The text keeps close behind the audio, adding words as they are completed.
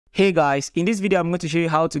Hey guys, in this video I'm going to show you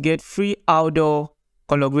how to get free outdoor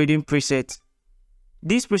color grading presets.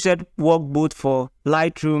 This preset works both for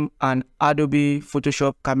Lightroom and Adobe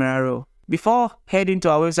Photoshop Camera Raw. Before heading to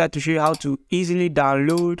our website to show you how to easily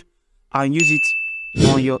download and use it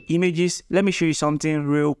on your images, let me show you something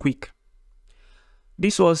real quick.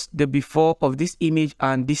 This was the before of this image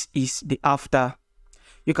and this is the after.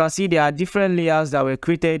 You can see there are different layers that were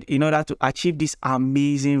created in order to achieve this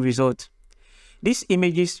amazing result. This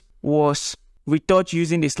images was retouched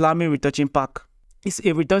using the Slamy retouching pack. It's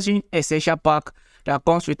a retouching essential pack that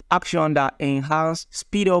comes with action that enhance,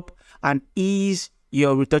 speed up, and ease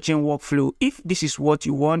your retouching workflow if this is what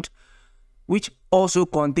you want, which also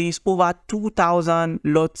contains over 2,000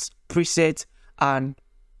 LUTs presets and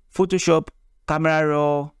Photoshop Camera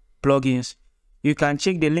Raw plugins. You can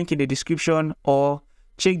check the link in the description or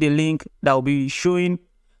check the link that will be showing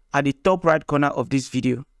at the top right corner of this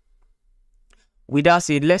video. With that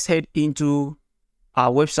said, let's head into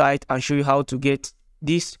our website and show you how to get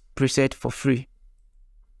this preset for free.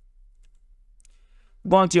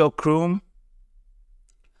 Go onto your Chrome.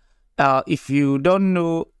 If you don't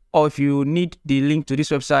know or if you need the link to this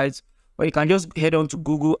website, or you can just head on to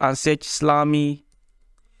Google and search Slamy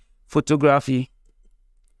photography.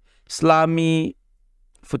 Slamy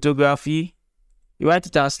photography. You write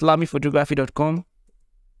it as slamyphotography.com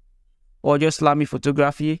or just Slamy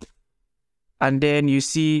photography. And then you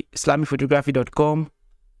see slamyphotography.com.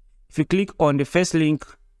 If you click on the first link,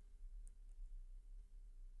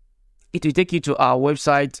 it will take you to our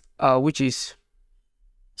website, which is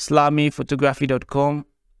slamyphotography.com.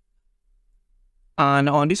 And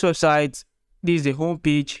on this website, this is the home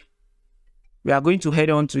page. We are going to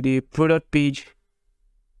head on to the product page.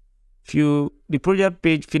 If the product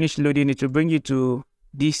page finish loading, it will bring you to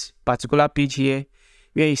this particular page here,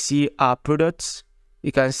 where you see our products.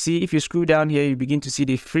 You can see, if you scroll down here, you begin to see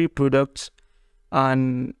the free products,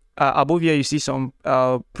 and above here you see some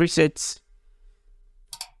presets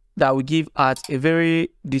that we give at a very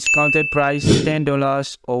discounted price,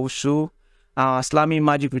 $10 or so. Slamy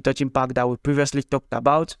magic retouching pack that we previously talked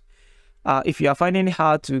about. If you are finding it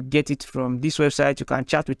hard to get it from this website, you can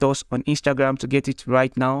chat with us on Instagram to get it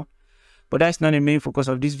right now, but that's not the main focus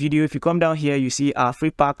of this video. If you come down here, you see our free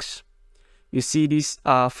packs. You see this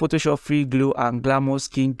Photoshop free glow and glamour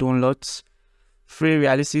skin tone LUTs, free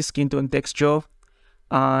realistic skin tone texture,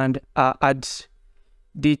 and at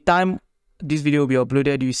the time this video will be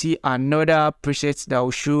uploaded, you see another preset that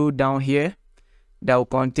will show down here that will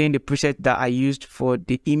contain the preset that I used for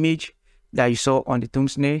the image that you saw on the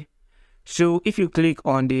thumbnail. So if you click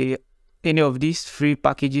on any of these free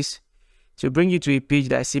packages, to bring you to a page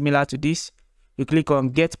that is similar to this, you click on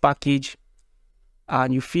get package,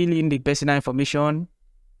 and you fill in the personal information,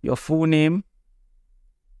 your full name,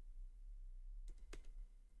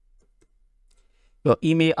 your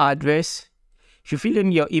email address. If you fill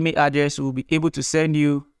in your email address, we'll be able to send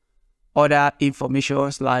you other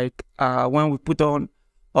informations like when we put on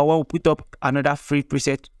or when we put up another free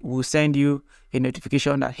preset, we'll send you a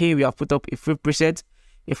notification that, hey, we have put up a free preset.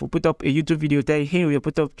 If we put up a YouTube video, tell you, hey, we have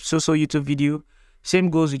put up so YouTube video. Same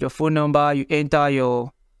goes with your phone number. You enter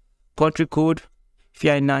your country code. If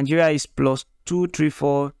you're in Nigeria, it's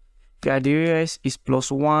 +234. If you're in the US, it's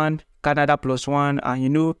 +1. Canada +1, and you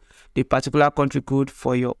know the particular country code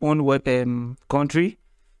for your own web country.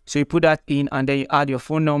 So you put that in, and then you add your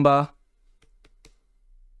phone number.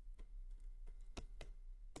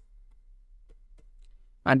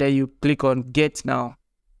 And then you click on get now.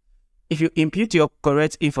 If you input your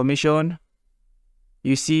correct information,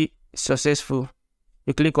 you see successful.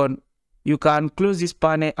 You click on, you can close this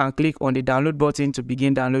panel and click on the download button to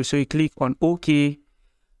begin download. So you click on OK,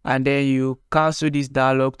 and then you cancel this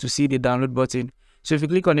dialog to see the download button. So if you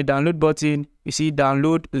click on the download button, you see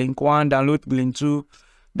download link 1, download link 2,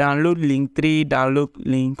 download link 3, download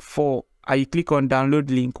link 4. And you click on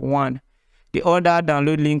download link 1. The other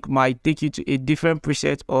download link might take you to a different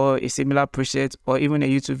preset or a similar preset or even a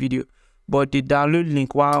YouTube video. But the download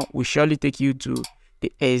link 1 will surely take you to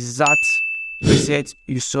the exact preset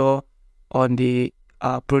you saw on the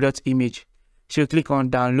product image. So you click on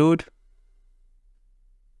download,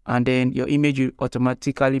 and then your image will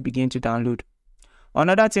automatically begin to download.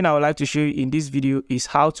 Another thing I would like to show you in this video is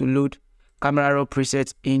how to load Camera Raw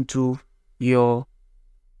presets into your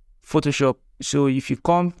Photoshop. So if you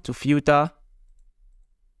come to filter,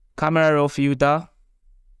 Camera Raw filter,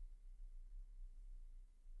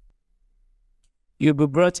 you'll be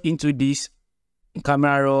brought into this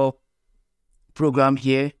Camera Raw program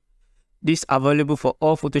here. This available for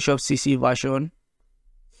all Photoshop CC version.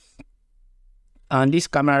 And this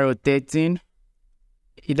Camera Raw 13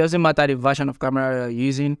 it doesn't matter the version of camera you're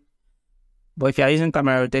using, but if you're using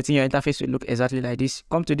camera rotating, your interface will look exactly like this.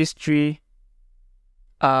 Come to this three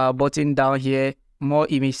button down here, more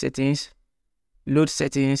image settings, load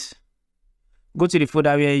settings, go to the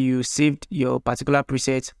folder where you saved your particular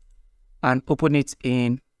preset and open it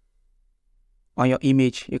on your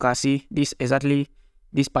image. You can see this exactly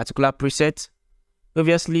this particular preset.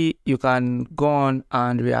 Obviously you can go on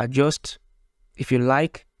and readjust if you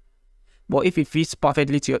like, but if it fits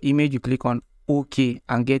perfectly to your image, you click on OK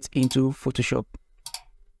and get into Photoshop.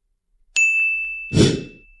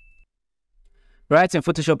 Right, in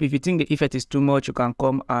Photoshop, if you think the effect is too much, you can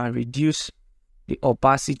come and reduce the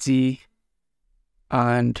opacity,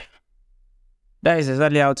 and that is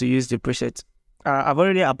exactly how to use the preset. I've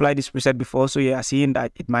already applied this preset before, so you are seeing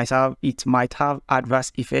that it might have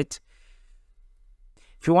adverse effect.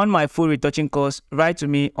 If you want my full retouching course, write to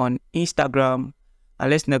me on Instagram and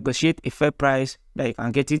let's negotiate a fair price that you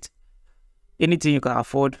can get it. Anything you can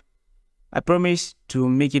afford. I promise to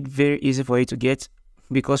make it very easy for you to get,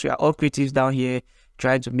 because we are all creatives down here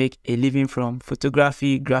trying to make a living from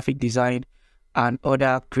photography, graphic design, and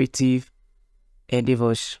other creative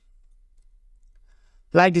endeavors.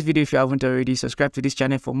 Like this video if you haven't already. Subscribe to this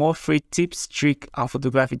channel for more free tips, tricks, and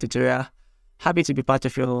photography tutorial. Happy to be part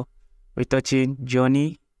of your retouching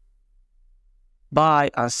journey. Bye,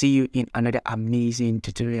 and see you in another amazing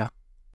tutorial.